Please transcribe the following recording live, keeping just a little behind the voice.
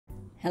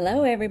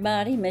Hello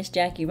everybody, Miss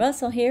Jackie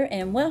Russell here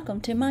and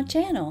welcome to my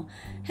channel.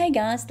 Hey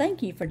guys,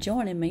 thank you for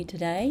joining me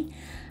today.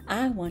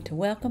 I want to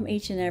welcome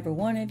each and every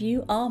one of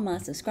you, all my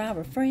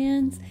subscriber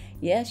friends.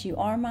 Yes, you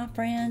are my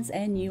friends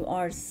and you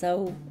are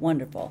so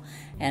wonderful.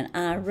 And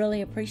I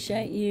really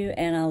appreciate you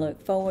and I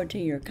look forward to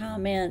your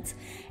comments.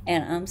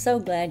 And I'm so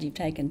glad you've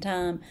taken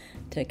time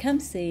to come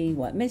see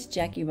what Miss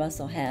Jackie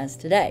Russell has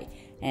today.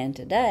 And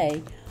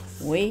today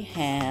we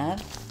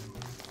have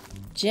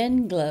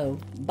Genglow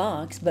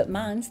box, but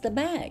mine's the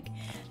bag.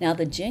 Now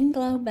the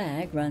Genglow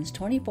bag runs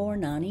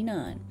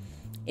 $24.99.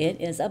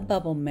 It is a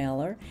bubble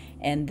mailer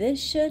and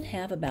this should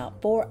have about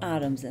 4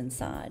 items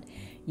inside.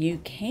 You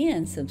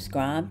can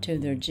subscribe to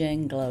their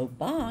Genglow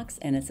box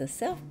and it's a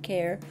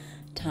self-care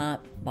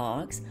type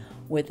box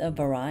with a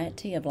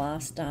variety of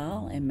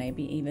lifestyle and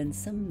maybe even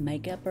some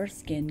makeup or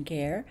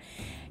skincare,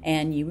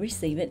 and you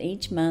receive it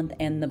each month,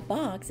 and the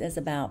box is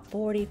about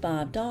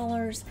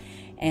 $45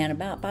 and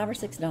about $5 or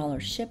 $6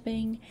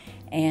 shipping,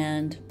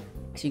 and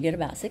so you get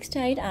about 6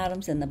 to 8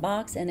 items in the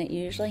box, and it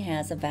usually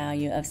has a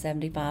value of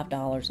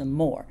 $75 or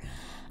more.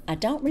 I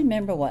don't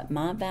remember what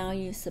my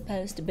value is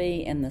supposed to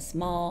be in the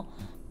small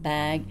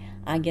bag.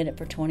 I get it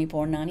for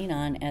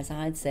 $24.99 as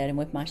I had said, and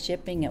with my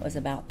shipping it was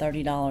about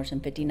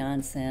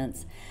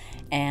 $30.59,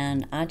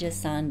 and I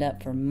just signed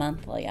up for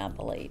monthly, I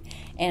believe,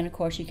 and of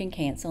course you can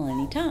cancel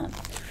anytime.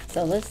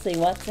 So let's see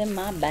what's in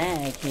my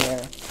bag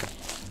here.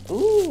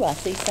 Ooh, I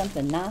see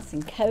something nice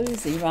and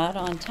cozy right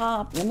on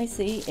top. Let me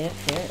see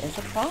if there is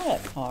a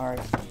product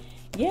card.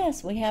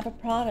 Yes, we have a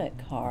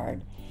product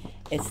card.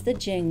 It's the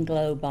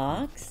Genglow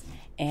box.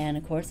 And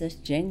of course it's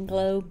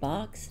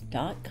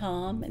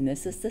genglowbox.com, and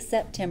this is the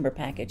September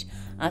package.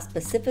 I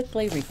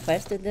specifically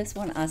requested this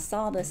one. I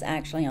saw this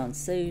actually on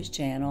Sue's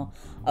channel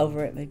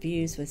over at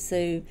Reviews with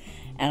Sue,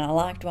 and I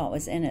liked what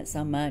was in it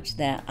so much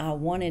that I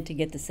wanted to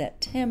get the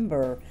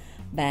September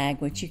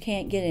bag, which you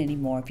can't get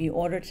anymore. If you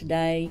order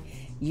today,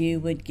 you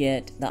would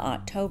get the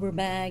October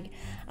bag.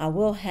 I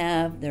will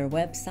have their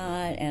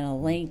website and a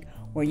link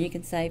where you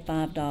can save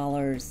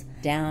 $5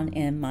 down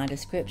in my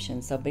description.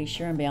 So be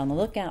sure and be on the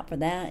lookout for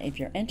that if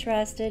you're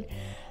interested.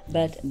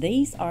 But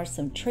these are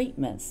some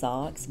treatment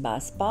socks by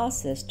Spa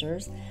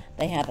Sisters.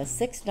 They have a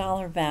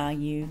 $6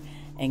 value.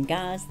 And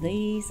guys,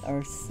 these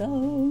are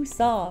so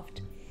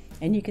soft.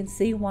 And you can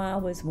see why I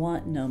was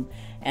wanting them.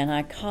 And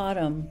I caught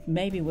them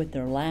maybe with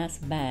their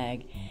last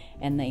bag.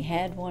 And they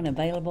had one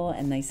available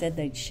and they said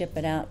they'd ship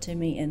it out to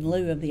me in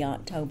lieu of the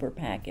October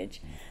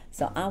package.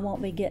 So I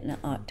won't be getting it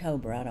in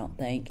October, I don't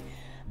think.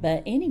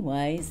 But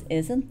anyways,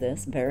 isn't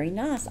this very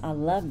nice? I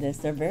love this.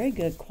 They're very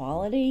good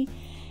quality.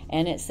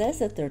 And it says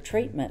that they're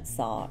treatment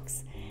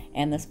socks.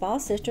 And the Spa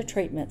Sister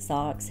treatment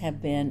socks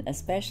have been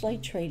especially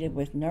treated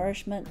with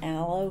nourishment,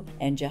 aloe,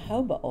 and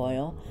jojoba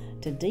oil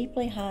to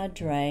deeply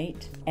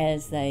hydrate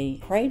as they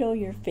cradle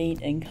your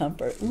feet in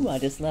comfort. Ooh, I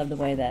just love the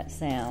way that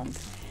sounds.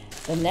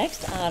 The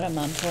next item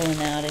I'm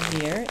pulling out of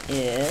here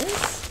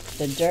is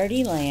the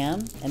Dirty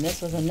Lamb, and this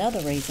was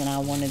another reason I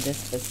wanted this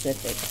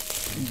specific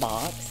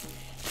box.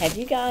 Have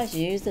you guys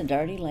used the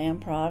Dirty Lamb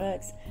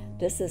products?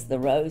 This is the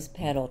Rose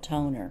Petal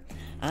Toner.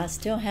 I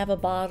still have a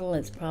bottle.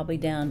 It's probably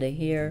down to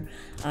here.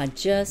 I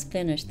just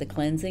finished the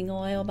cleansing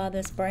oil by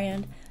this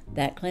brand.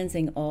 That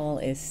cleansing oil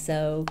is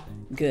so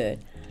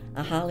good.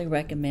 I highly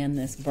recommend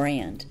this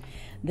brand.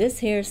 This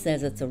here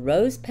says it's a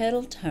Rose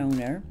Petal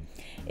Toner.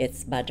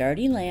 It's by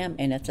Dirty Lamb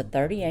and it's a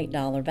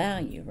 $38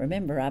 value.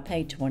 Remember, I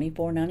paid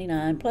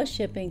 $24.99 plus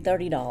shipping,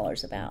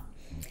 $30 about.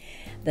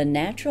 The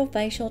natural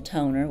facial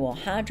toner will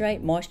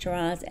hydrate,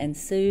 moisturize, and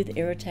soothe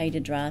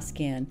irritated dry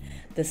skin.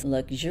 This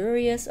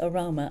luxurious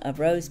aroma of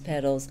rose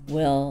petals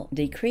will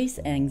decrease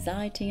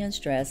anxiety and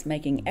stress,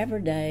 making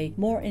every day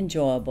more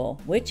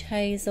enjoyable. Witch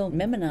hazel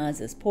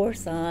minimizes pore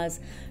size,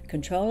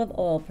 control of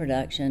oil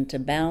production to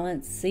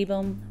balance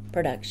sebum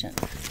production.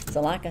 So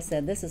like I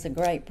said, this is a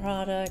great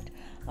product.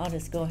 I'll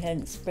just go ahead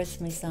and spritz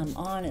me some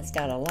on. It's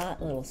got a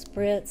light little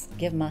spritz.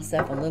 Give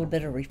myself a little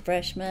bit of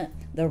refreshment.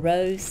 The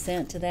rose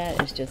scent to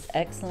that is just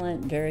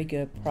excellent. Very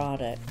good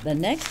product. The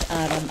next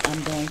item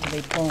I'm going to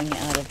be pulling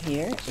out of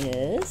here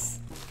is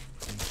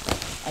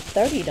a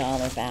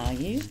 $30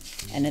 value,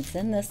 and it's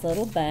in this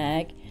little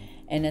bag,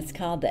 and it's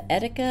called the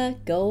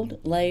Etika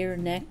Gold Layer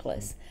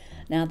Necklace.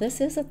 Now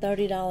this is a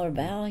 $30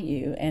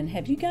 value, and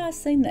have you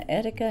guys seen the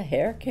Etika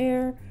hair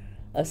care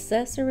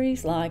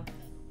accessories like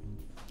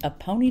a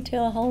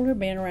ponytail holder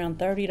being around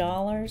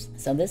 $30?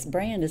 So this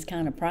brand is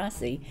kind of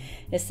pricey.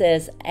 It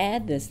says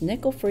add this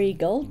nickel-free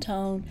gold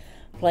tone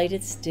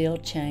plated steel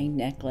chain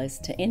necklace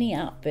to any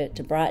outfit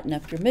to brighten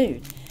up your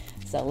mood.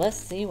 So let's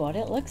see what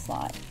it looks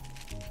like.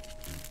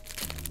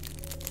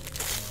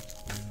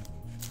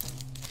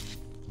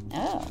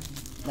 Oh,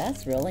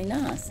 that's really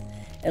nice.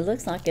 It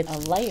looks like it's a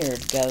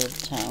layered gold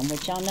tone,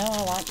 which y'all know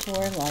I like to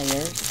wear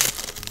layers,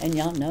 and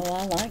y'all know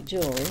I like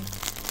jewelry.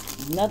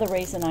 Another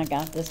reason I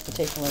got this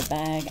particular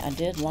bag, I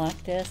did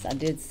like this. I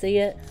did see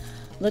it.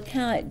 Look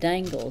how it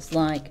dangles.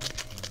 Like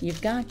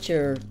you've got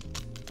your,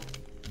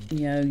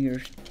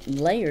 your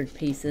layered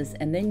pieces,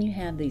 and then you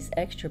have these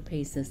extra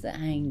pieces that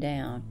hang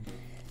down.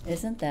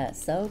 Isn't that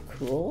so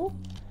cool?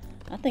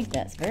 I think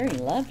that's very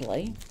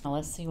lovely. Now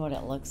let's see what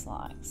it looks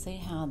like. See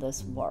how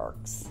this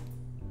works.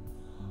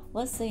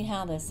 Let's see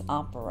how this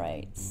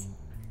operates.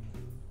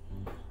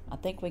 I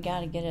think we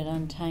got to get it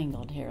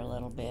untangled here a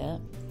little bit.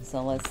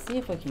 So let's see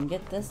if we can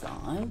get this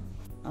on.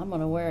 I'm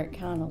going to wear it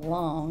kind of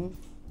long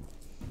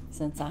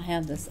since I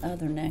have this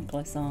other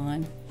necklace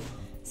on.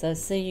 So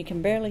see, you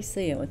can barely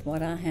see it with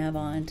what I have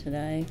on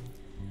today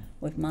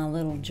with my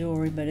little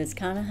jewelry, but it's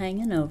kind of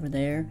hanging over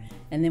there.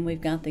 And then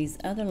we've got these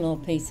other little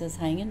pieces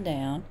hanging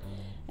down,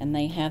 and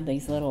they have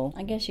these little,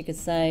 I guess you could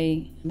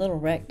say, little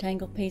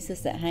rectangle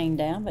pieces that hang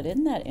down. But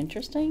isn't that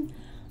interesting?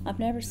 I've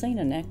never seen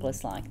a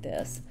necklace like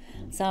this.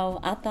 So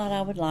I thought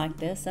I would like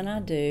this, and I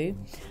do.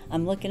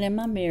 I'm looking in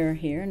my mirror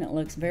here, and it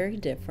looks very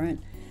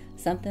different.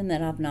 Something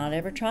that I've not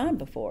ever tried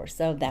before.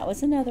 So that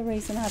was another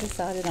reason I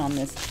decided on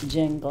this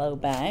Genglow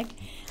bag.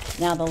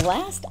 Now the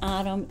last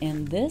item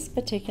in this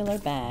particular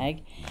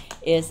bag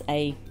is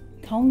a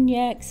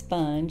cognac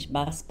sponge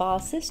by Spa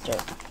Sister,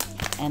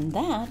 and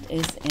that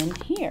is in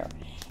here.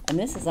 And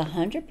this is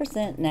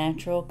 100%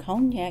 natural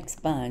cognac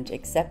sponge,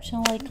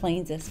 exceptionally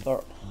cleanses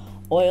for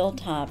oil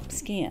type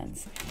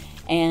skins.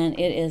 And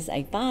it is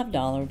a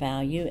 $5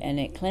 value, and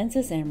it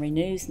cleanses and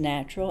renews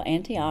natural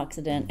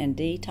antioxidant and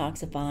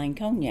detoxifying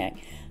cognac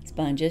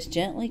sponges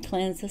gently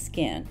cleanse the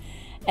skin.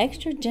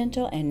 Extra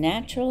gentle and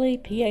naturally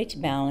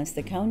pH balanced,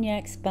 the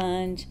cognac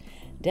sponge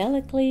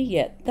delicately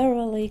yet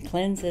thoroughly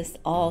cleanses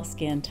all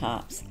skin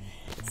types.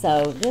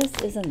 So this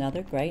is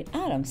another great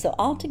item. So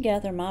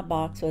altogether my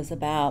box was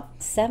about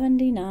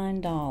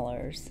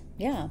 $79.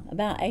 Yeah,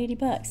 about 80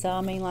 bucks. So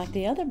I mean, like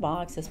the other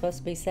box is supposed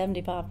to be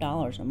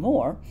 $75 or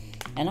more,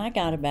 and I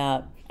got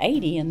about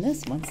 80 in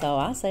this one. So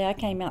I say I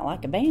came out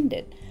like a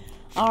bandit.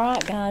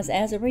 Alright guys,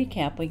 as a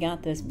recap, we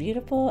got this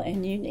beautiful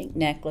and unique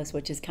necklace,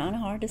 which is kind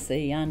of hard to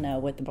see, I know,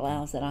 with the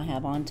blouse that I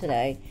have on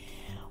today.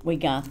 We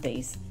got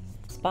these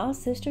Spa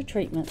Sister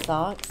treatment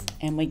socks,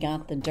 and we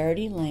got the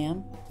Dirty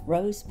Lamb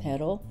rose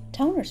petal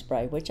toner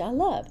spray, which I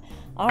love.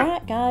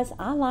 Alright guys,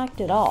 I liked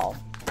it all.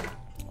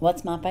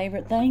 What's my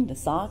favorite thing? The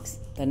socks,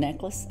 the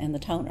necklace, and the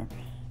toner.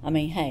 I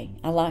mean, hey,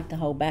 I like the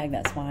whole bag.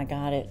 That's why I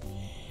got it.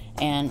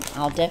 And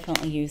I'll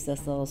definitely use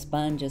this little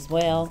sponge as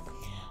well.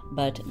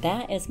 But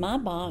that is my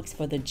box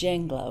for the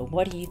Genglow.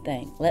 What do you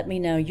think? Let me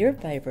know your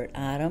favorite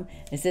item.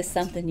 Is this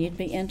something you'd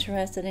be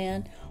interested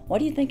in? What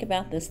do you think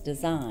about this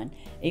design?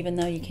 Even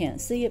though you can't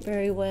see it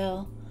very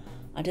well,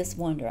 I just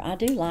wonder. I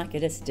do like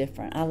it. It's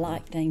different. I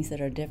like things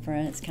that are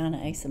different. It's kind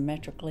of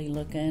asymmetrically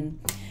looking.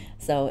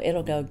 So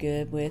it'll go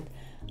good with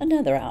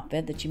another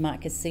outfit that you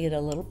might could see it a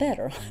little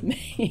better on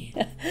me.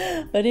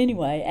 But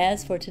anyway,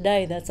 as for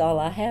today, that's all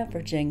I have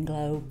for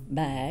Genglow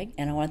bag.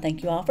 And I want to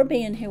thank you all for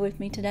being here with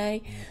me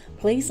today.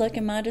 Please look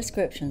in my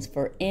descriptions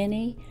for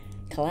any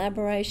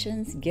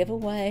collaborations,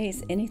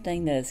 giveaways,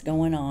 anything that is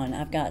going on.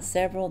 I've got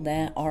several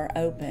that are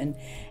open,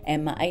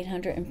 and my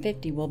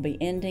 850 will be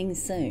ending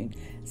soon.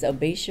 So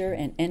be sure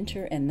and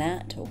enter in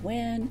that to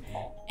win.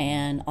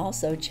 And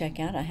also check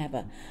out, I have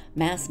a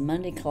Mass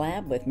Monday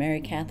Collab with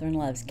Mary Catherine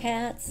Loves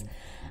Cats.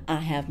 I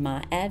have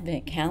my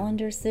Advent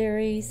Calendar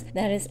series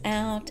that is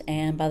out,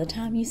 and by the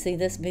time you see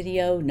this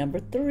video, number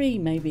 3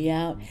 may be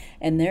out,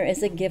 and there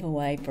is a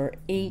giveaway for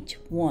each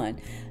one.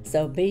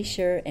 So be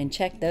sure and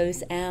check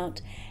those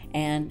out.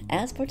 And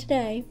as for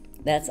today,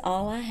 that's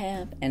all I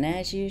have, and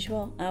as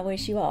usual, I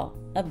wish you all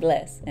a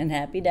blessed and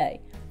happy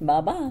day.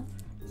 Bye-bye.